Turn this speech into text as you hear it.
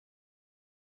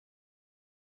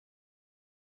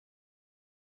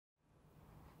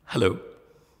Hello.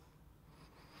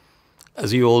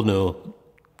 As you all know,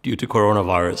 due to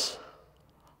coronavirus,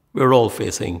 we're all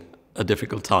facing a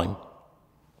difficult time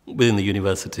within the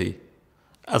university,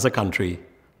 as a country,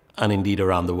 and indeed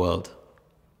around the world.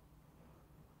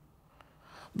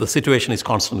 The situation is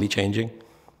constantly changing,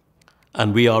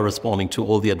 and we are responding to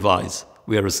all the advice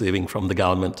we are receiving from the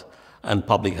government and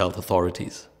public health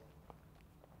authorities.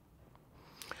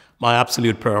 My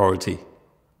absolute priority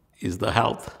is the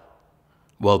health,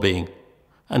 well-being,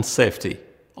 and safety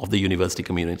of the university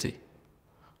community,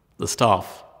 the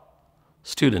staff,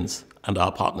 students, and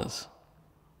our partners.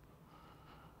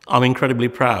 I'm incredibly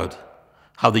proud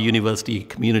how the university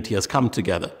community has come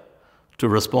together to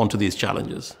respond to these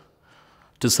challenges,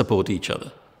 to support each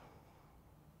other.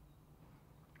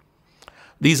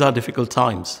 These are difficult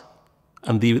times,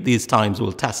 and these times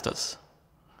will test us.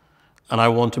 And I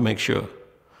want to make sure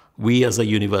we as a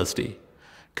university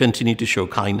continue to show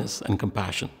kindness and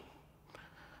compassion.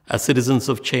 As citizens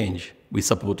of change, we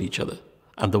support each other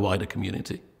and the wider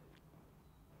community.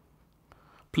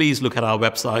 Please look at our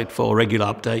website for regular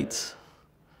updates.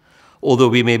 Although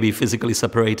we may be physically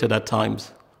separated at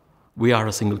times, we are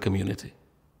a single community,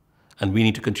 and we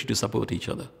need to continue to support each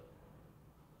other.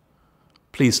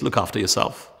 Please look after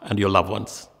yourself and your loved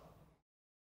ones.